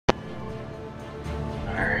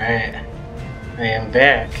Alright, I am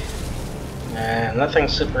back. Nothing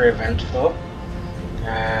super eventful.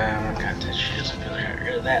 Got to choose to get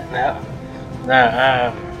rid of that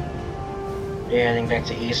now. Be heading back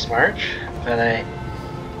to East March, but I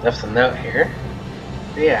left a note here.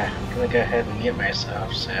 But yeah, I'm gonna go ahead and mute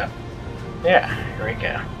myself, so yeah, here we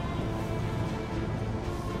go.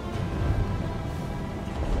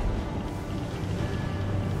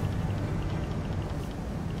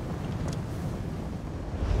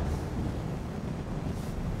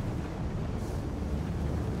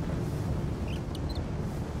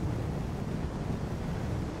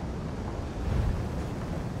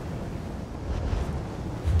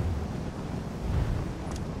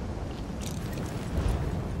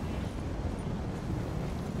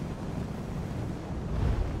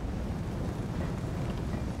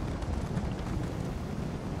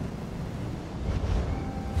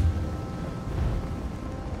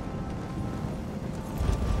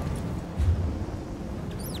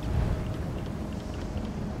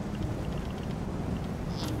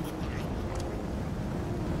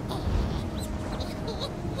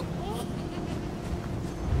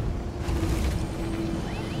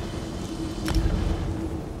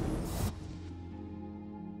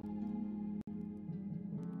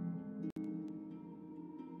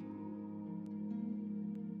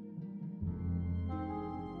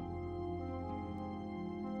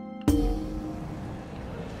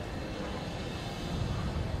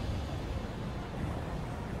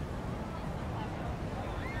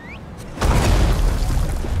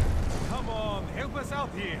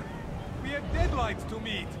 Out here. We have deadlines to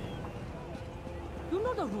meet. You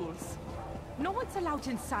know the rules. No one's allowed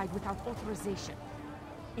inside without authorization.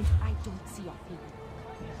 And I don't see your feet.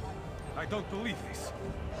 I don't believe this.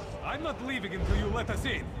 I'm not leaving until you let us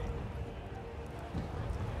in.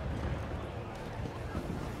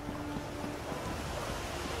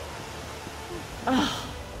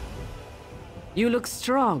 You look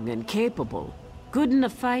strong and capable. Good in a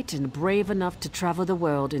fight and brave enough to travel the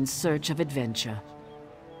world in search of adventure.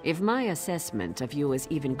 If my assessment of you is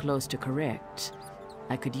even close to correct,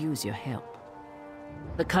 I could use your help.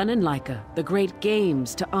 The Kananlaika, the great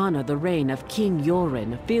games to honor the reign of King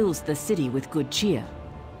Yoren, fills the city with good cheer.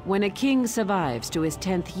 When a king survives to his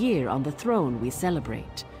 10th year on the throne, we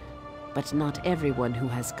celebrate. But not everyone who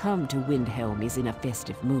has come to Windhelm is in a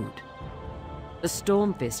festive mood. The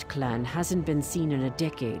Stormfist clan hasn't been seen in a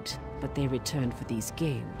decade, but they returned for these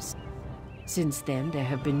games. Since then, there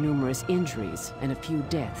have been numerous injuries and a few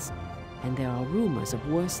deaths, and there are rumors of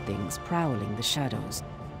worse things prowling the shadows.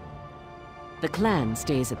 The clan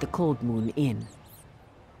stays at the Cold Moon Inn.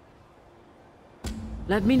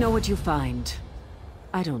 Let me know what you find.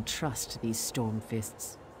 I don't trust these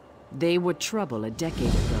Stormfists. They were trouble a decade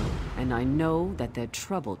ago, and I know that they're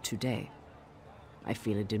trouble today. I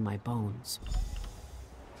feel it in my bones.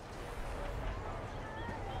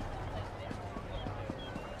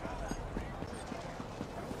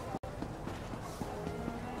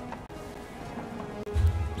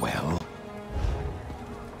 Well?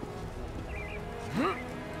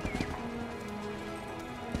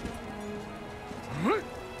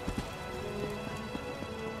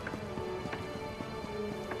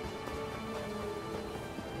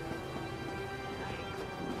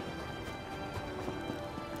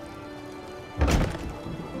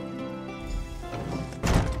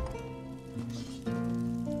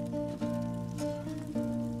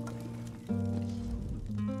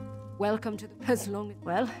 Welcome to the... As long as...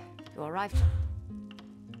 Well, you arrived.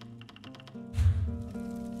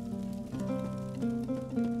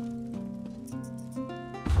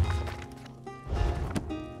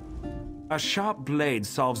 A sharp blade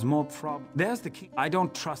solves more problems. There's the key. I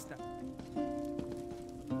don't trust that.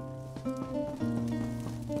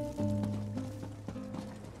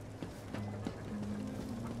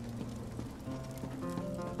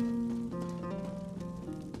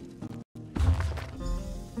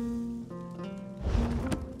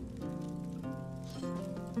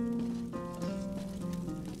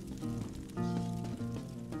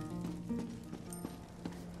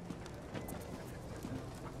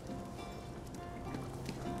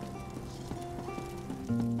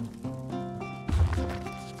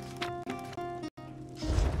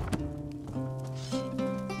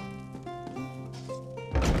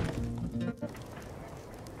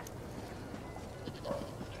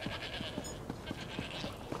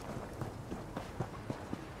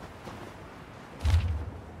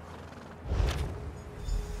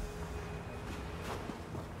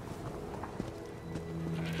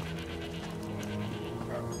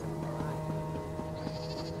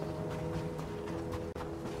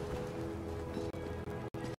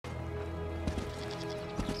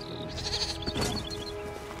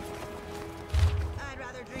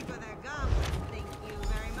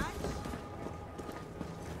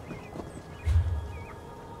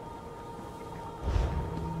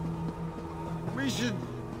 We should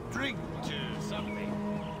drink to something.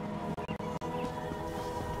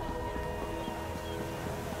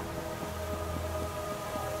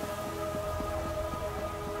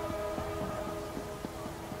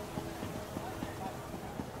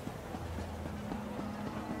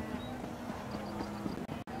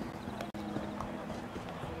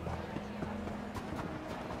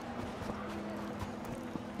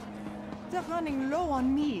 They're running low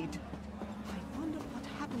on mead. I wonder what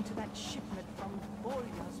happened to that shipment from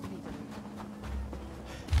Boyer's Meaden.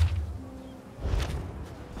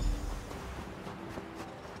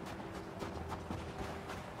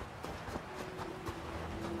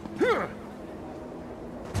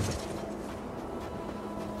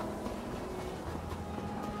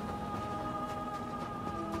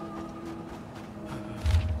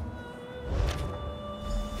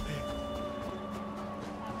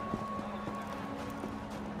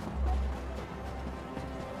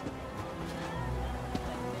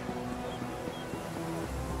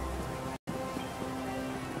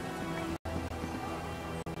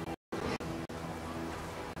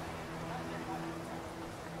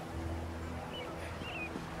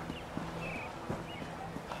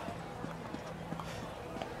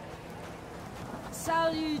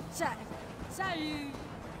 Salut! Salut!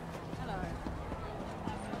 Hello.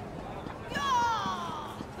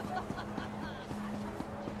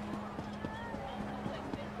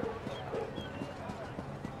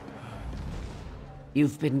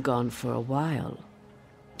 You've been gone for a while.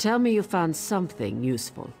 Tell me you found something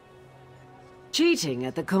useful. Cheating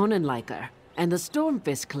at the Conanliker and the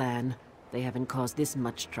Stormfist clan. They haven't caused this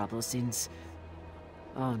much trouble since...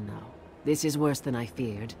 Oh no. This is worse than I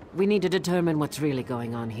feared. We need to determine what's really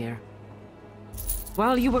going on here.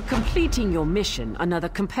 While you were completing your mission, another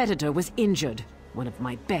competitor was injured. One of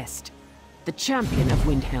my best. The champion of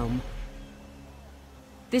Windhelm.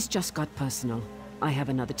 This just got personal. I have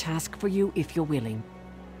another task for you if you're willing.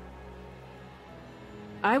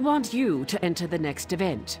 I want you to enter the next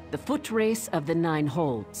event, the Foot Race of the Nine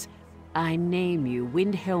Holds. I name you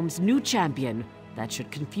Windhelm's new champion. That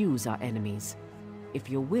should confuse our enemies. If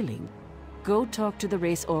you're willing, go talk to the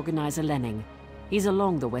race organizer Lenning. He's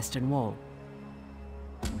along the western wall.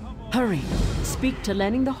 Hurry! Speak to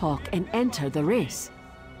Lenning the Hawk and enter the race.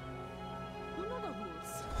 You know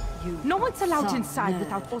the rules. No one's allowed inside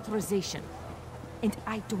without authorization. And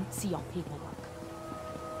I don't see your paperwork.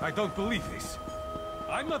 I don't believe this.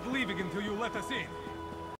 I'm not leaving until you let us in.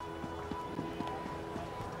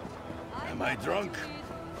 Am I drunk?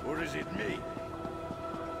 Or is it me?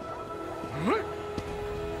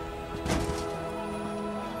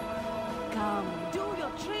 Come, do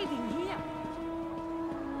your trading here.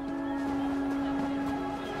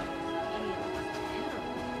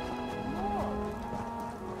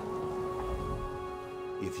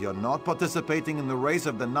 If you're not participating in the race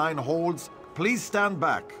of the Nine Holds, please stand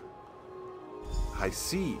back. I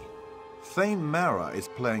see. Thane Mara is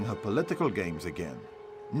playing her political games again.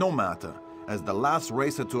 No matter. As the last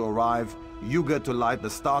racer to arrive, you get to light the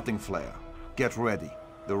starting flare. Get ready.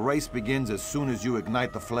 The race begins as soon as you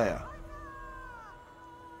ignite the flare.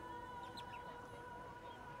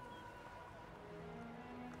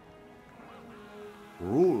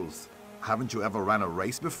 Rules? Haven't you ever ran a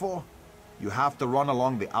race before? You have to run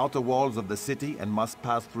along the outer walls of the city and must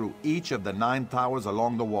pass through each of the 9 towers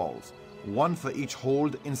along the walls. One for each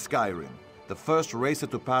hold in Skyrim. The first racer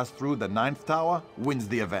to pass through the 9th tower wins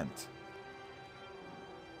the event.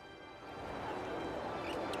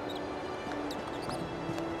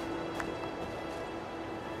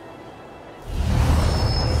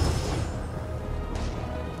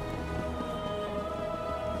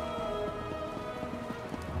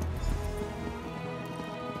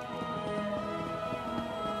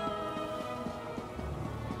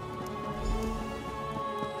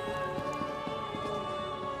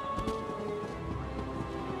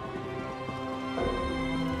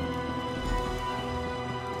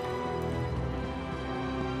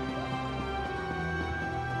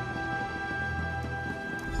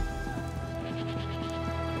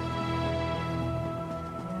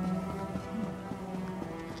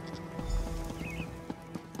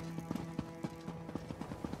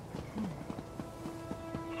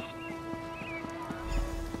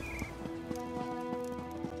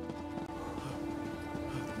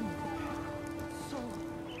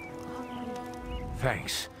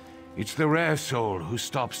 Thanks. It's the rare soul who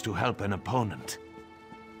stops to help an opponent.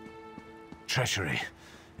 Treachery.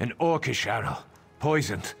 An orcish arrow.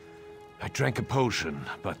 Poisoned. I drank a potion,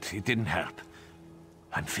 but it didn't help.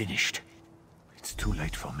 I'm finished. It's too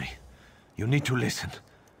late for me. You need to listen.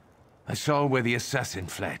 I saw where the assassin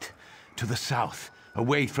fled. To the south,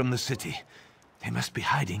 away from the city. They must be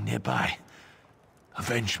hiding nearby.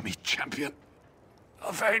 Avenge me, champion.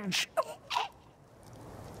 Avenge!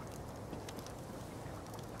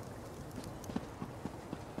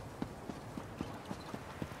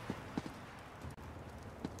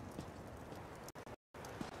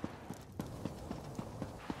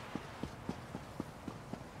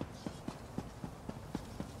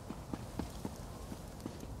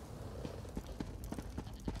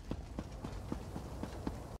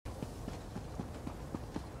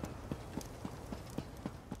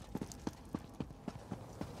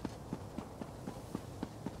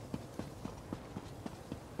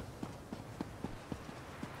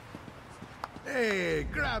 Hey,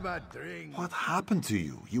 grab a drink. What happened to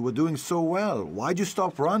you? You were doing so well. Why'd you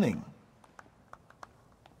stop running?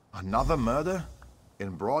 Another murder?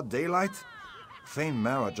 In broad daylight? Thane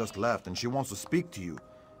Mara just left and she wants to speak to you.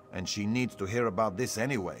 And she needs to hear about this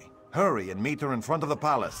anyway. Hurry and meet her in front of the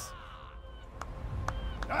palace.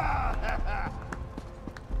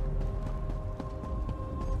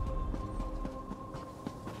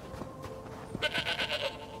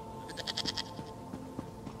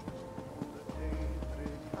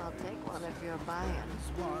 I'll take one if you're buying.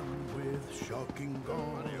 One with shocking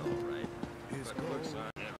gold. His gold.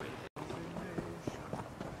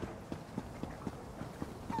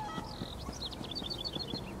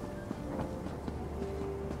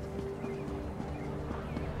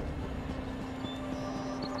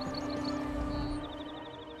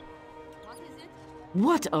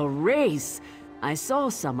 What a race! I saw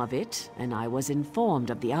some of it, and I was informed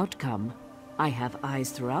of the outcome. I have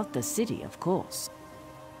eyes throughout the city, of course.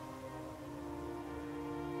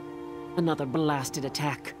 Another blasted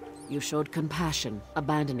attack. You showed compassion,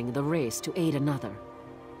 abandoning the race to aid another.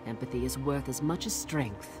 Empathy is worth as much as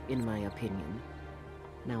strength, in my opinion.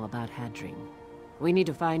 Now about Hadring. We need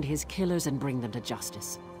to find his killers and bring them to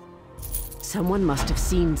justice. Someone must have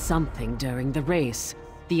seen something during the race.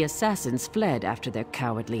 The assassins fled after their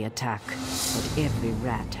cowardly attack, but every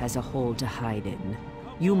rat has a hole to hide in.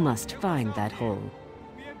 You must find that hole.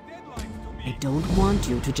 I don't want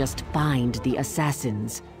you to just find the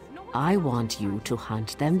assassins. I want you to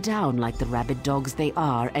hunt them down like the rabid dogs they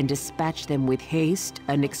are and dispatch them with haste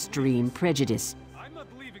and extreme prejudice.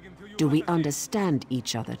 Do we understand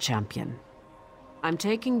each other, champion? I'm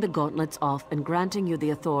taking the gauntlets off and granting you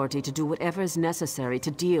the authority to do whatever is necessary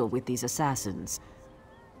to deal with these assassins.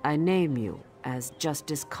 I name you as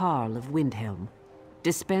Justice Karl of Windhelm.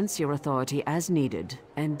 Dispense your authority as needed,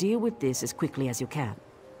 and deal with this as quickly as you can.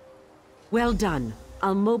 Well done.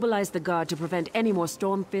 I'll mobilize the guard to prevent any more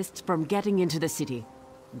Stormfists from getting into the city.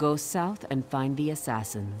 Go south and find the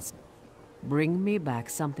assassins. Bring me back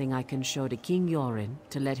something I can show to King Yorin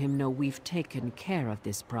to let him know we've taken care of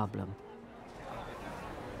this problem.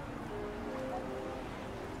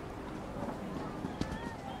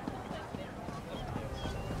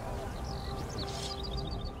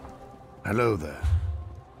 Hello there.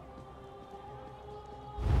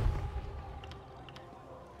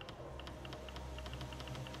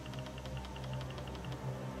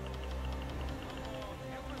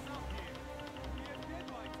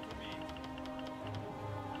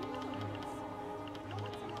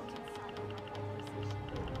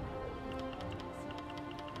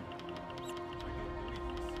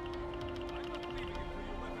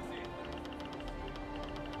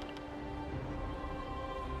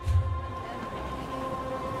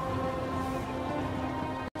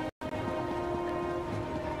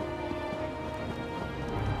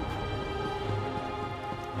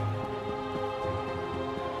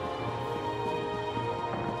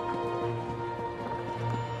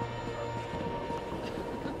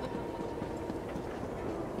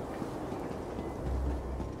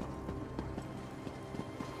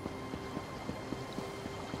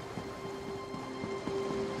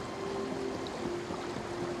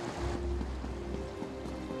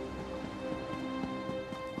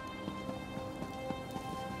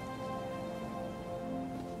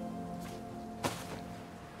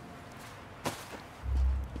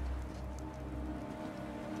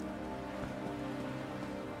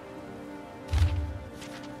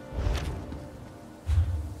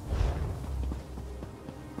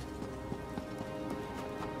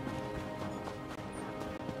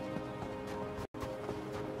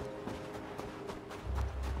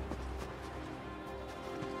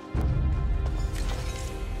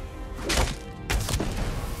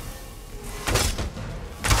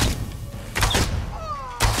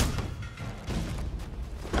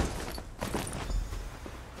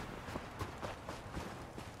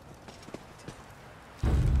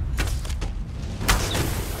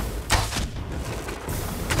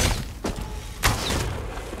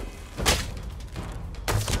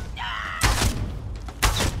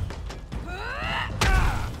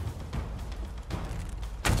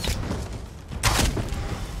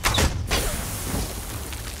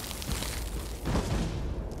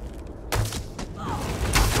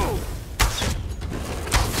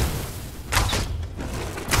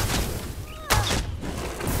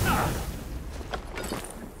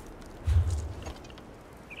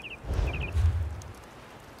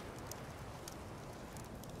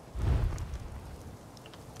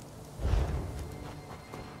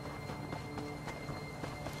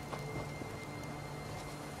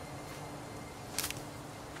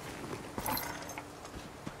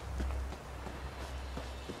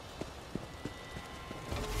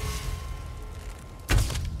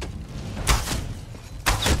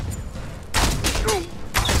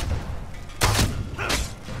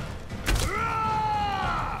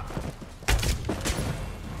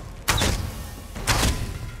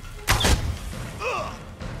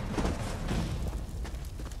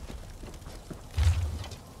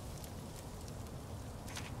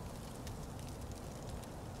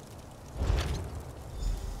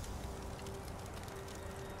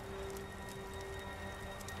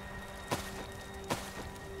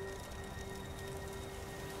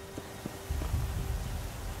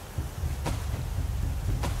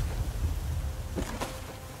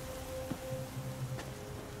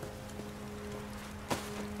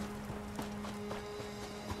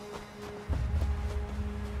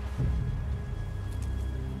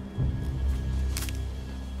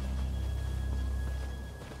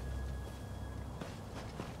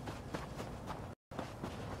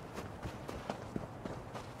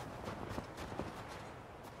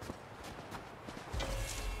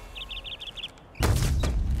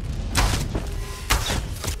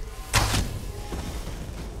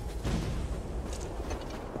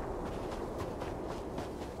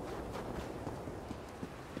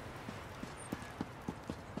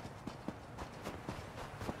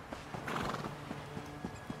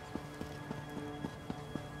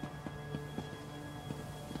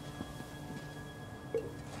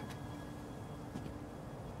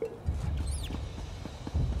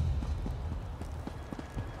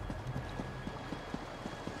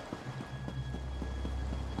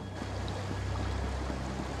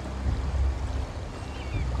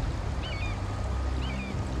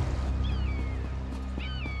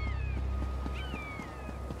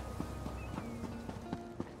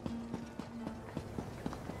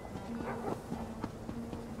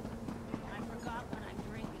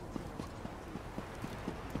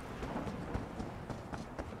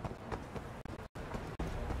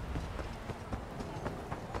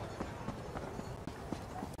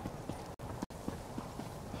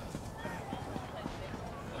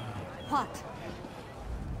 What?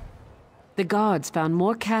 The guards found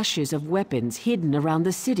more caches of weapons hidden around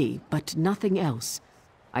the city, but nothing else.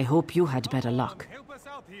 I hope you had better luck. Help us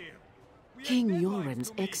out here. We King have deadlines Yoren's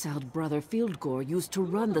to meet. exiled brother Fieldgore used to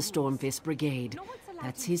run the Stormfist Brigade.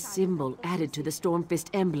 That's his symbol added to the Stormfist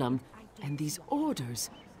emblem. And these orders.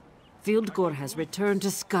 Fieldgore has returned to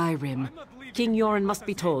Skyrim. King Yoren must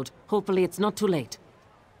be told. Hopefully it's not too late.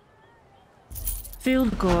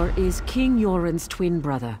 Fieldgore is King Yoren's twin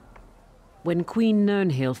brother. When Queen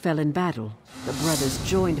Nirnhild fell in battle, the brothers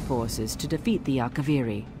joined forces to defeat the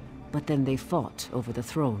Akaviri, but then they fought over the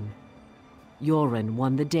throne. Yoren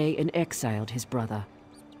won the day and exiled his brother.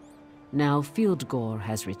 Now Fieldgore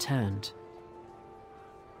has returned.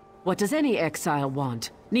 What does any exile want?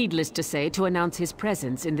 Needless to say, to announce his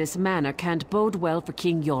presence in this manner can't bode well for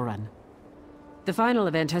King Yoren. The final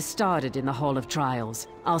event has started in the Hall of Trials.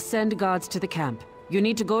 I'll send guards to the camp. You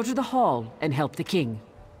need to go to the hall and help the king.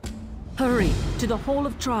 Hurry, to the Hall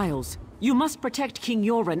of Trials. You must protect King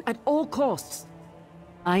Yoren at all costs.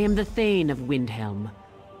 I am the Thane of Windhelm.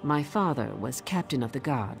 My father was captain of the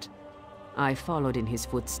guard. I followed in his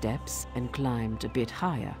footsteps and climbed a bit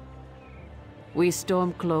higher. We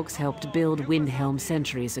Stormcloaks helped build Windhelm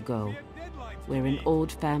centuries ago. We're an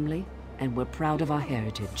old family, and we're proud of our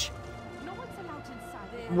heritage. No one's allowed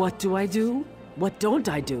inside. What do I do? What don't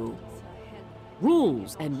I do?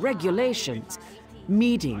 Rules and regulations.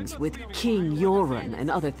 Meetings with King Yoren and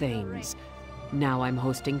other things. Now I'm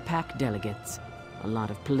hosting pack delegates. A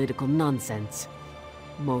lot of political nonsense.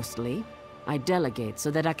 Mostly, I delegate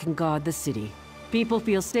so that I can guard the city. People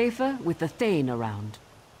feel safer with the Thane around.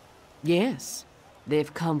 Yes,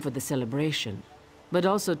 they've come for the celebration, but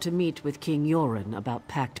also to meet with King Yoren about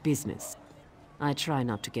packed business. I try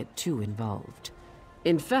not to get too involved.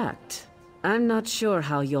 In fact, I'm not sure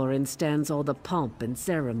how Yoren stands all the pomp and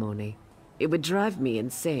ceremony. It would drive me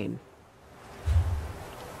insane.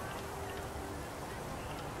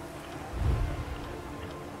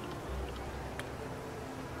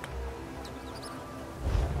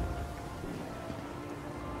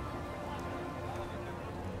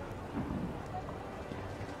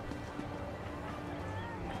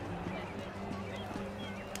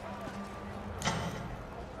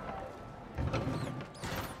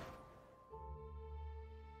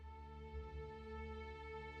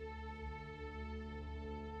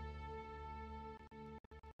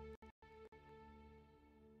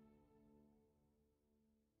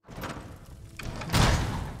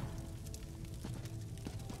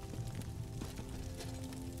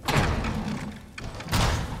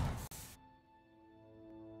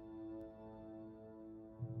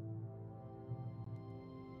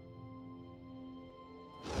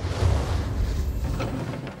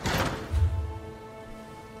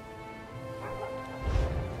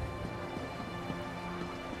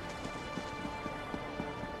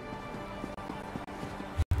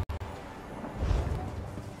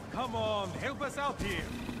 Come on, help us out here.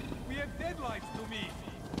 We have deadlines to meet.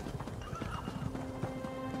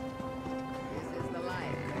 This is the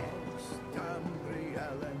life.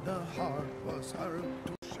 Tamriel and the heart was heard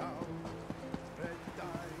to shout. Red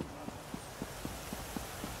diamond.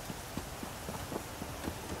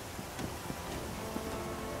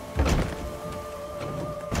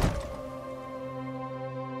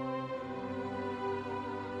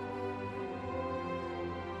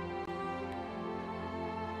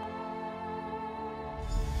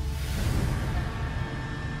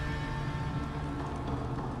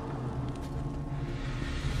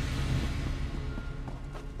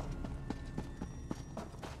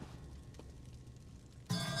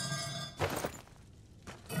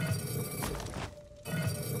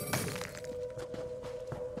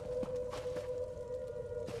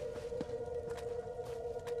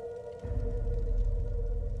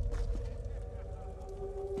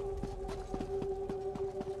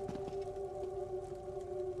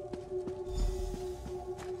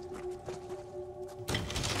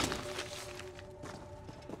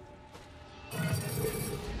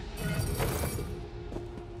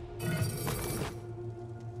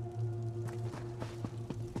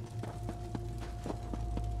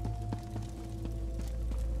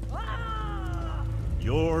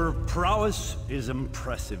 Your prowess is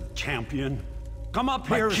impressive, champion. Come up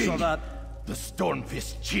My here king, so that... the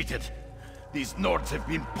Stormfist cheated. These Nords have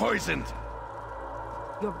been poisoned.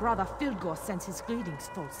 Your brother Fieldgore sends his greetings,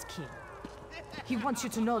 false king. He wants you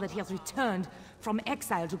to know that he has returned from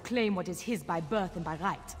exile to claim what is his by birth and by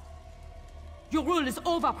right. Your rule is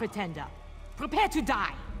over, pretender. Prepare to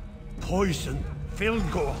die. Poison,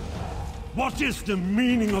 Fieldgore. What is the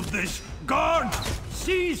meaning of this? Guard!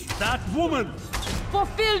 Seize that woman! For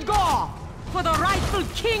Fieldgore! For the rightful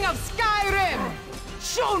king of Skyrim!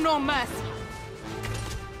 Show no mercy!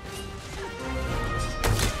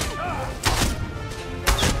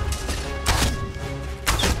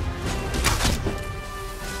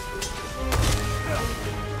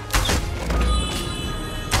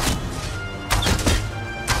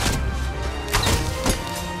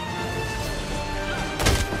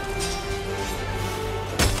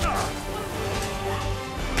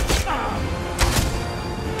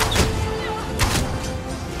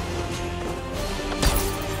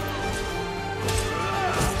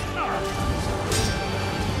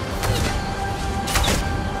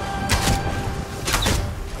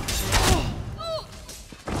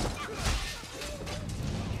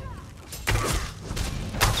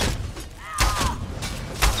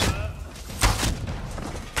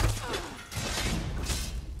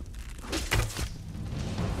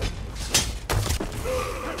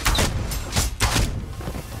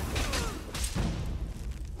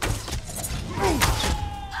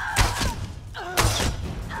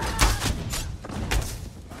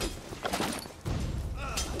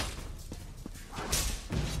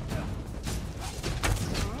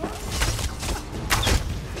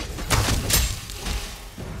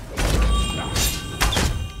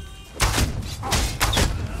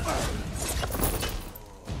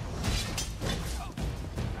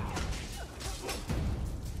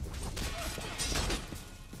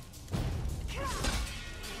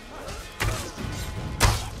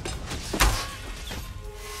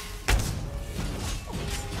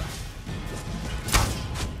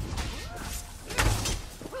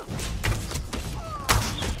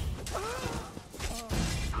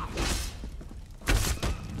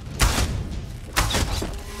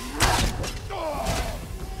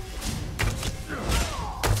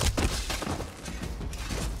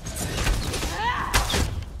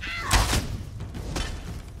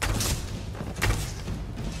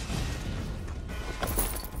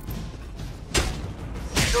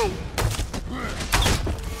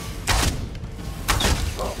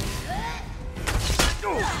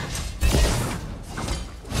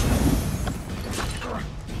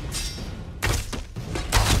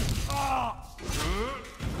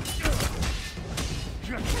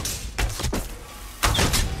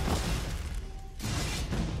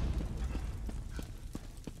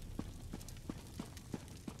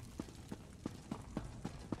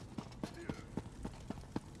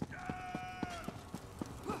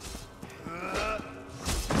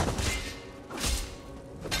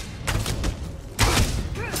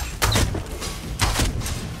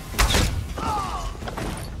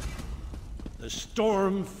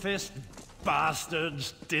 Stormfist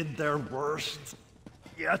bastards did their worst,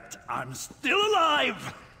 yet I'm still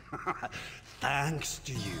alive! Thanks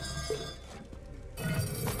to you.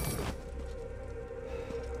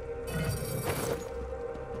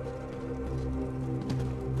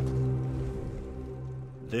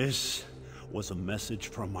 This was a message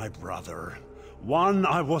from my brother. One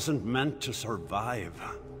I wasn't meant to survive.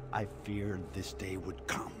 I feared this day would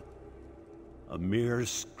come. A mere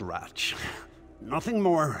scratch. Nothing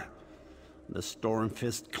more. The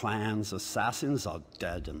Stormfist clan's assassins are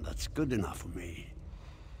dead, and that's good enough for me.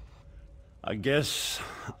 I guess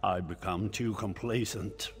I've become too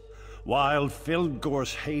complacent, while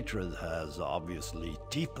Fildgor's hatred has obviously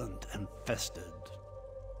deepened and festered.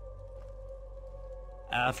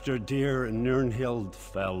 After Deir and Nirnhild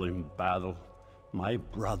fell in battle, my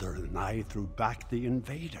brother and I threw back the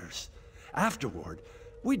invaders. Afterward,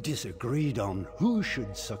 we disagreed on who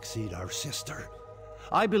should succeed our sister.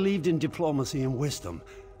 I believed in diplomacy and wisdom.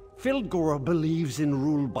 Fildgor believes in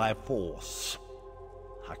rule by force.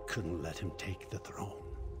 I couldn't let him take the throne.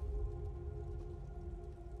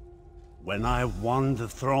 When I won the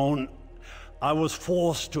throne, I was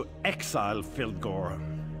forced to exile Fildgor.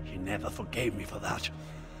 He never forgave me for that.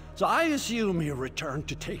 So I assume he returned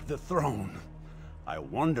to take the throne. I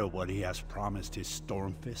wonder what he has promised his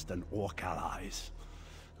Stormfist and Orc allies.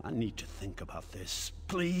 I need to think about this.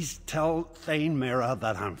 Please tell Thane Mera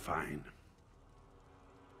that I'm fine.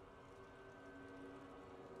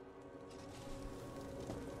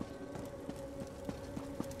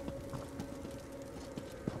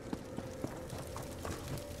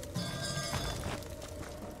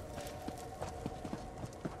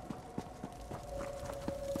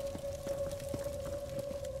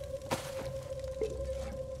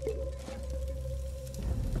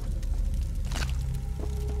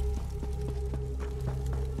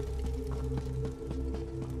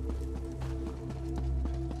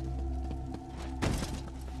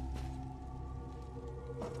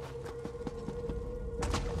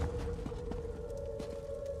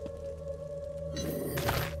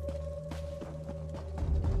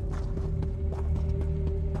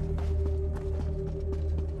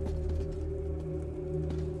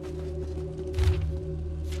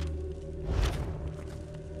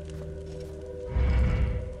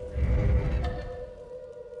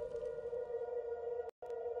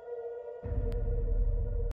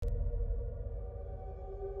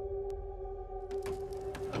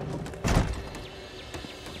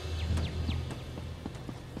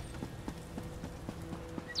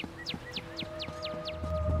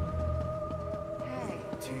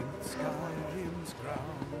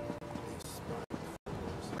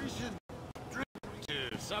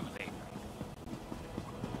 something.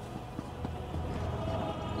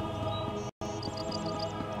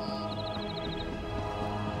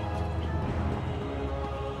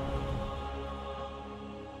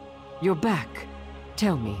 You're back.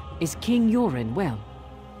 Tell me, is King Yoren well?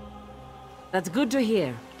 That's good to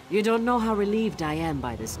hear. You don't know how relieved I am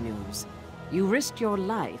by this news. You risked your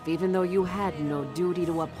life even though you had no duty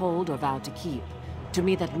to uphold or vow to keep. To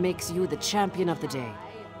me, that makes you the champion of the day.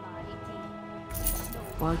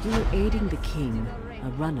 While you were aiding the king, a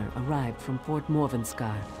runner arrived from Fort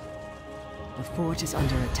Morvenskar. The fort is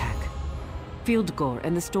under attack. Fildgor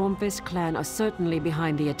and the Stormfist clan are certainly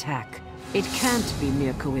behind the attack. It can't be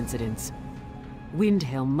mere coincidence.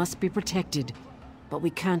 Windhelm must be protected, but we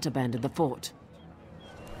can't abandon the fort.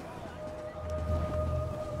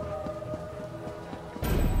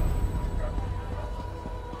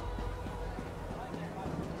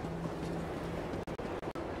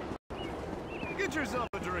 Get yourself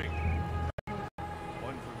a drink.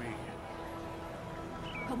 One for me.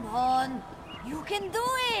 Come on, you can do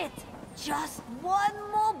it! Just one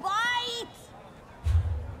more bite!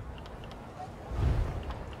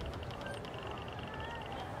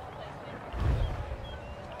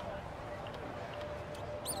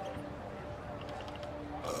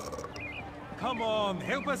 Come on,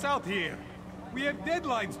 help us out here. We have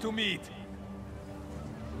deadlines to meet.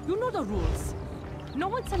 You know the rules. No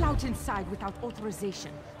one's allowed inside without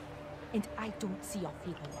authorization. And I don't see your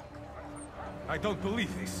paperwork. I don't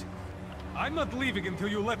believe this. I'm not leaving until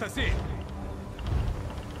you let us in.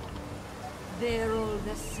 They're all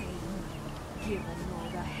the same. Give them all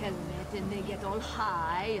the helmet and they get all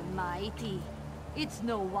high and mighty. It's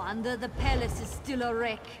no wonder the palace is still a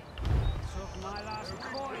wreck. Took my last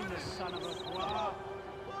coin, this son of a squaw.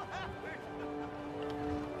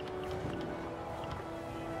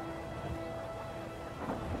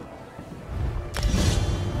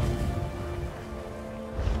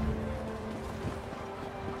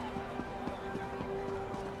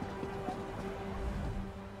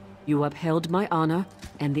 You upheld my honor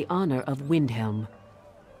and the honor of Windhelm.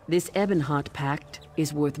 This Ebonheart Pact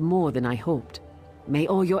is worth more than I hoped. May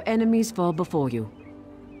all your enemies fall before you.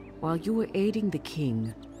 While you were aiding the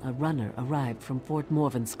king, a runner arrived from Fort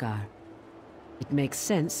Morvenskar. It makes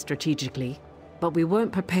sense strategically, but we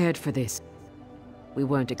weren't prepared for this. We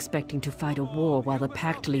weren't expecting to fight a war while the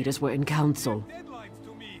Pact leaders were in council.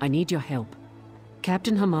 I need your help.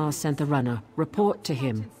 Captain Hamar sent the runner. Report to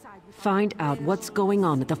him. Find out what's going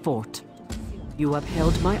on at the fort. You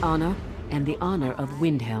upheld my honor and the honor of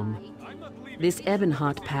Windhelm. This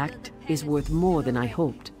Ebonheart Pact is worth more than I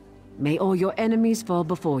hoped. May all your enemies fall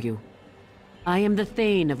before you. I am the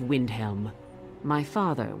Thane of Windhelm. My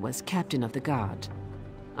father was captain of the guard.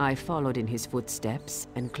 I followed in his footsteps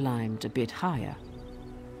and climbed a bit higher.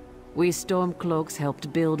 We Stormcloaks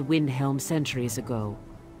helped build Windhelm centuries ago.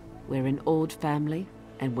 We're an old family,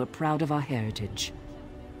 and we're proud of our heritage.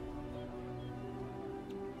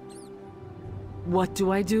 What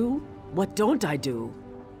do I do? What don't I do?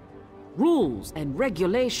 Rules and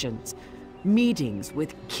regulations. Meetings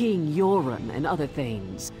with King Yoren and other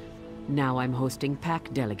Thanes. Now I'm hosting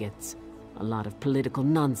Pact delegates. A lot of political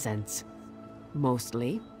nonsense.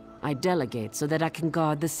 Mostly, I delegate so that I can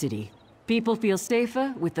guard the city. People feel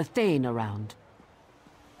safer with the Thane around.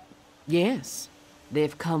 Yes,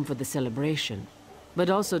 they've come for the celebration, but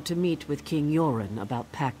also to meet with King Yoren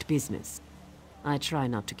about Pact business. I try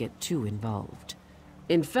not to get too involved.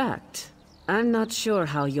 In fact, I'm not sure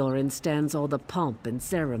how Yoren stands all the pomp and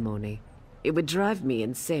ceremony. It would drive me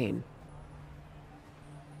insane.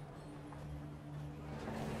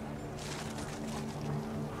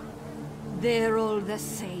 They're all the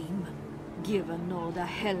same. Give them all the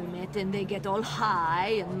helmet and they get all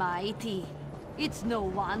high and mighty. It's no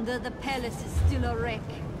wonder the palace is still a wreck.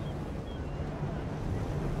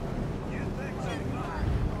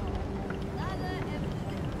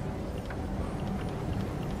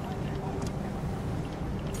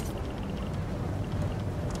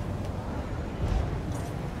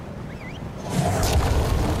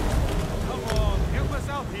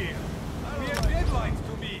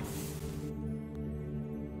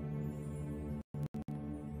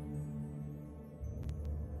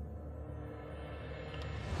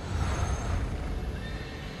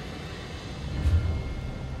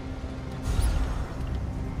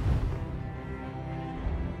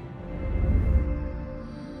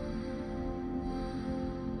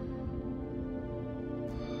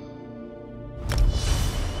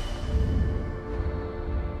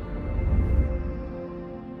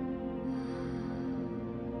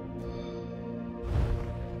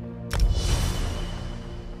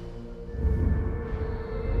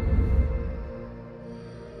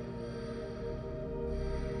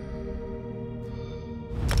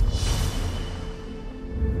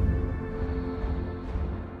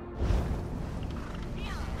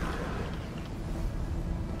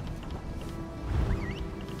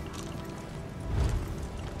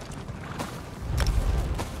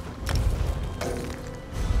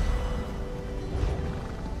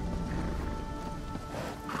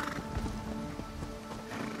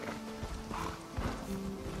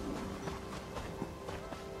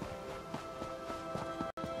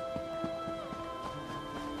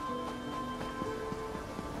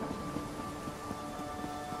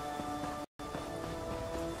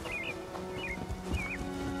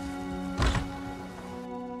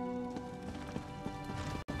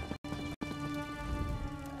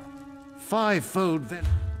 fivefold then.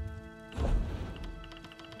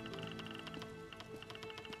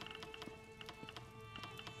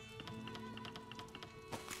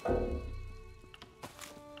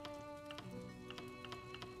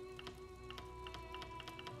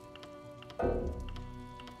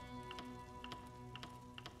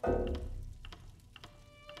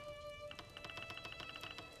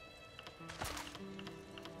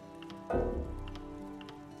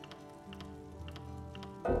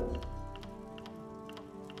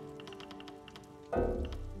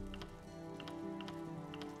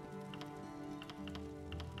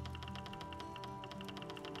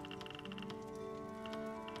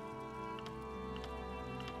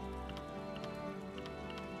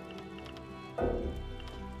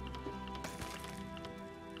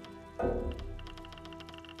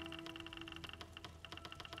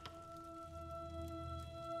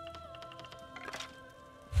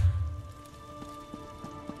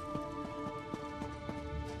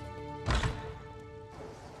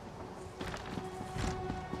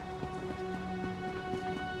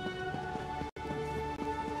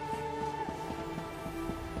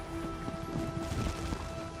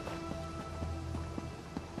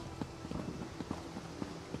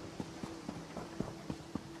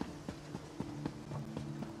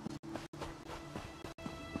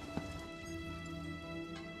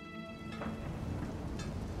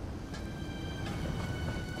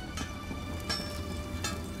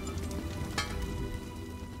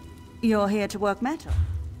 You're here to work metal?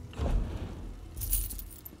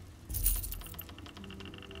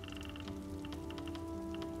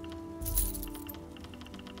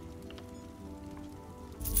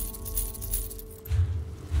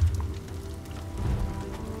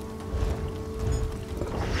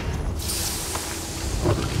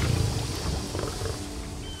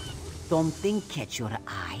 Something catch your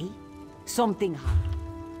eye? Something happened.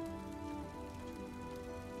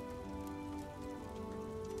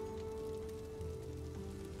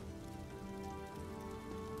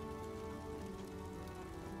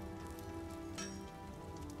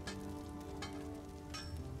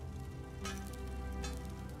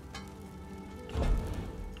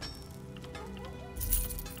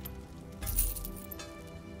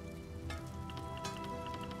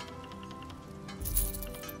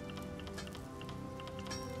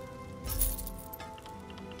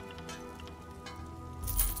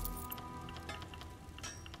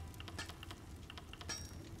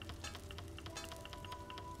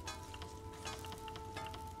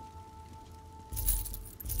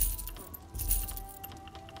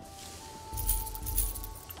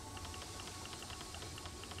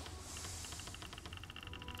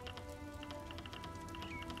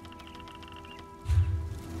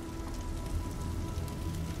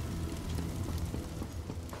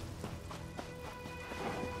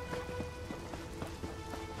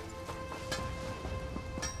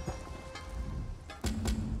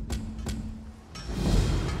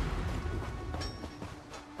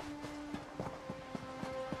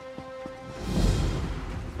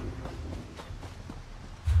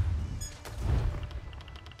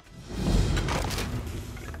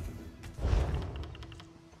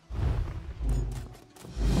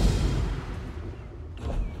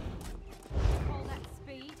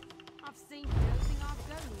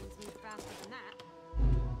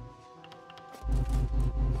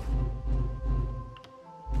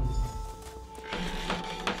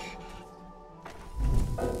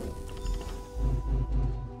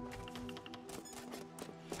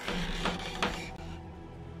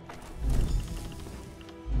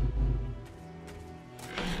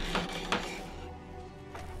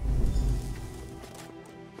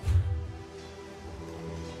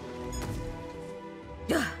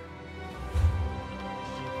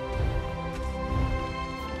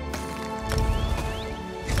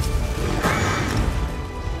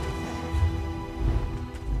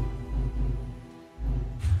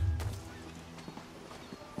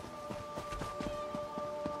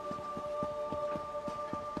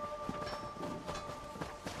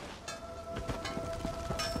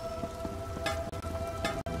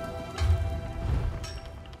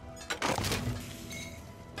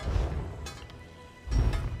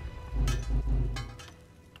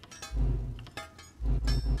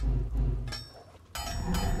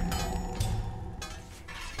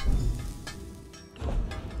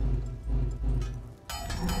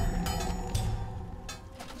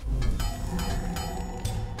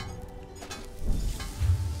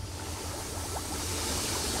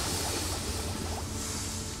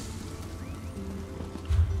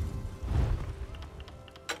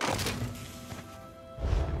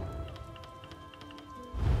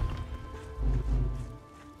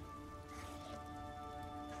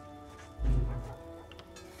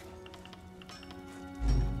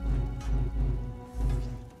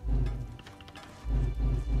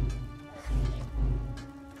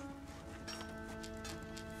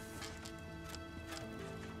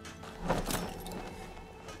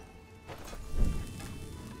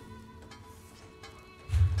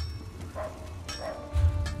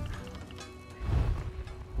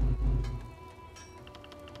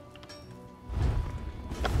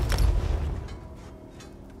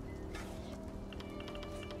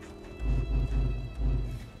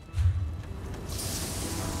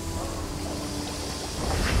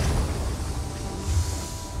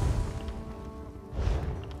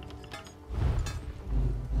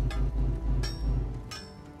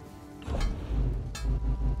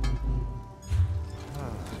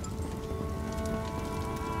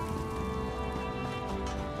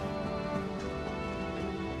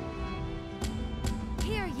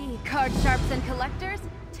 card sharps and collectors.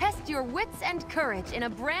 Test your wits and courage in a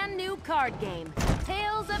brand new card game,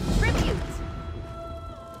 Tales of Tribute.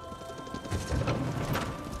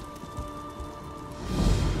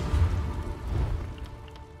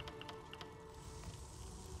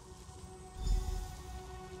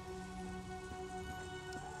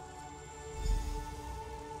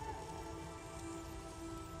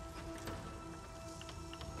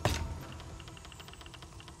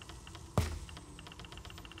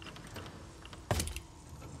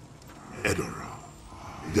 Edora,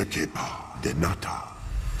 de Kepa, de Nata.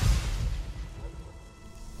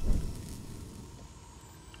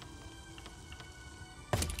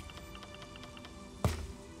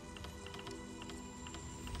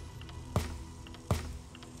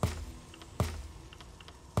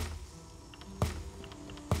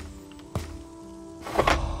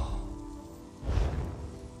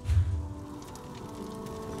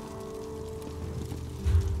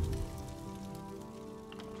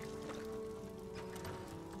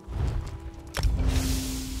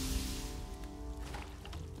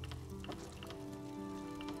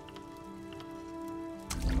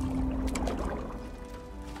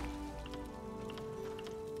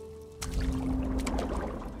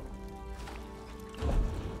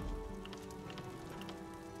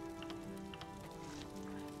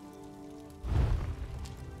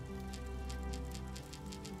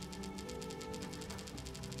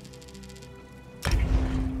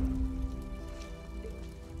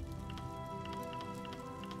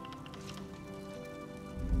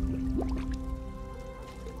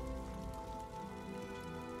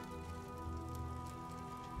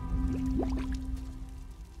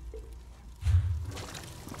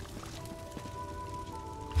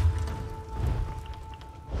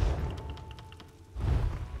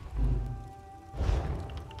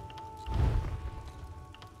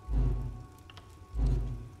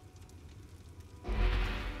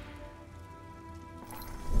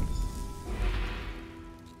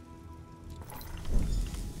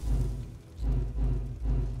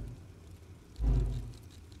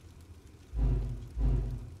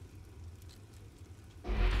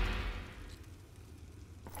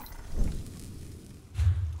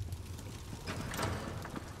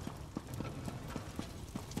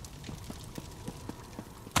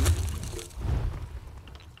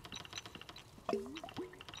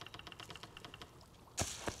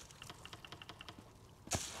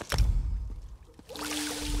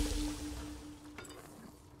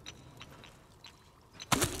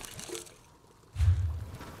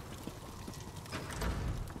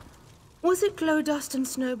 Was it Glowdust and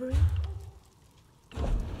Snowberry?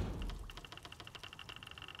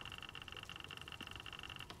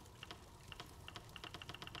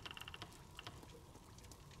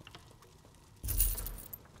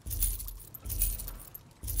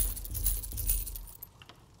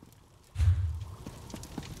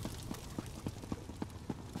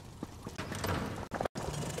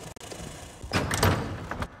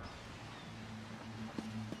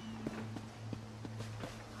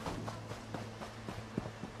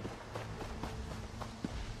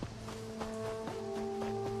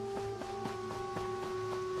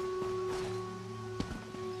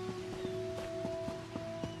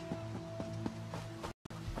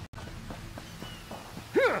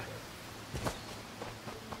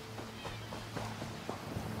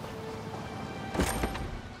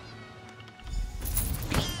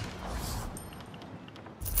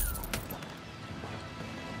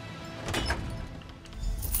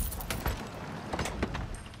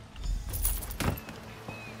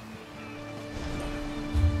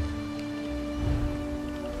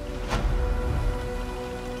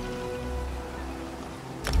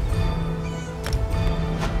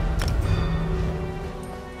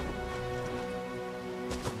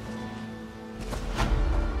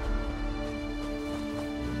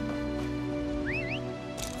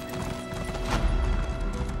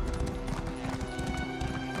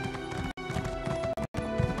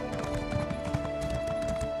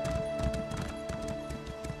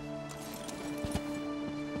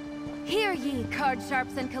 Hear ye, card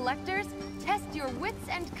sharps and collectors. Test your wits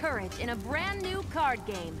and courage in a brand new card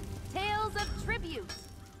game, Tales of Tribute.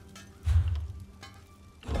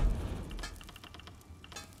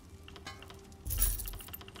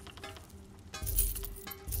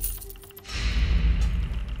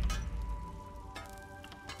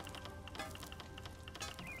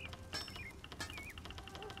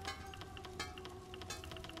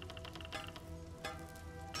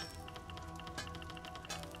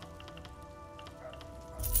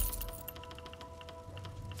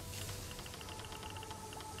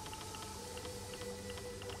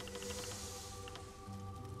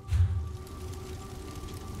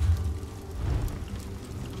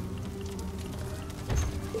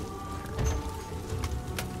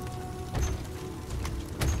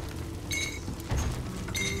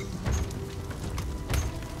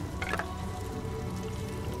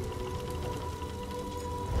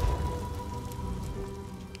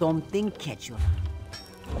 Something catch your...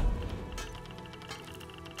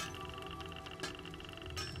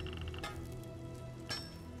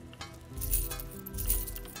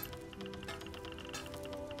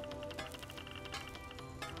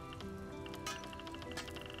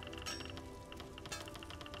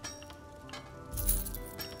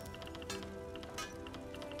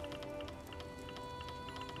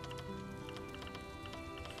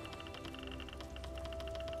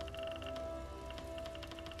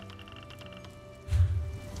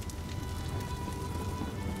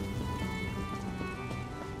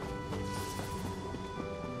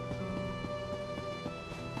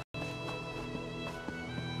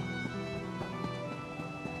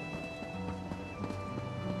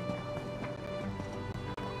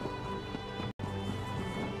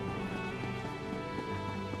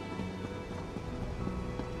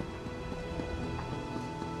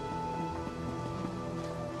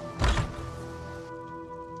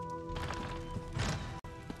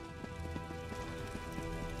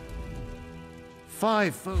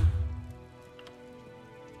 Five foot.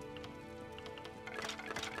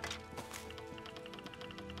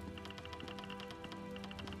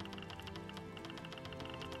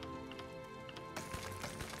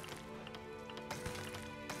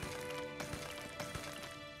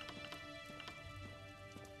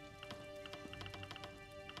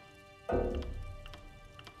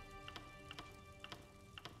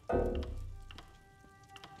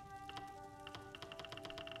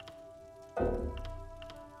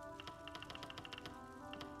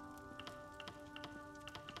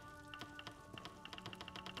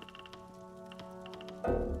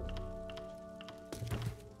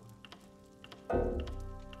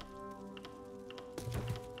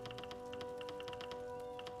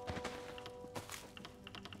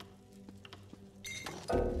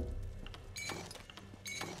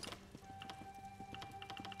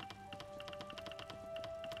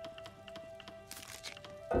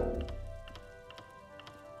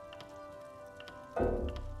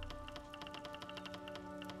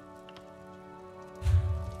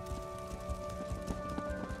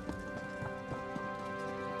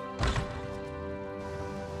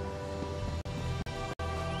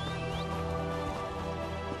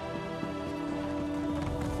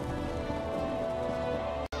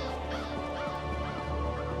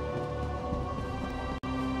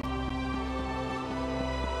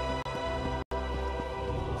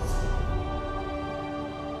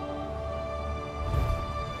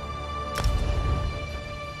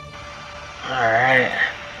 Alright,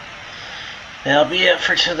 that'll be it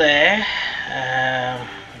for today.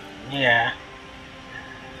 Yeah.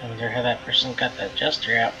 I wonder how that person got that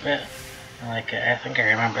jester outfit. I think I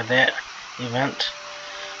remember that event.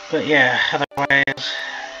 But yeah, otherwise,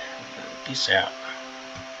 peace out.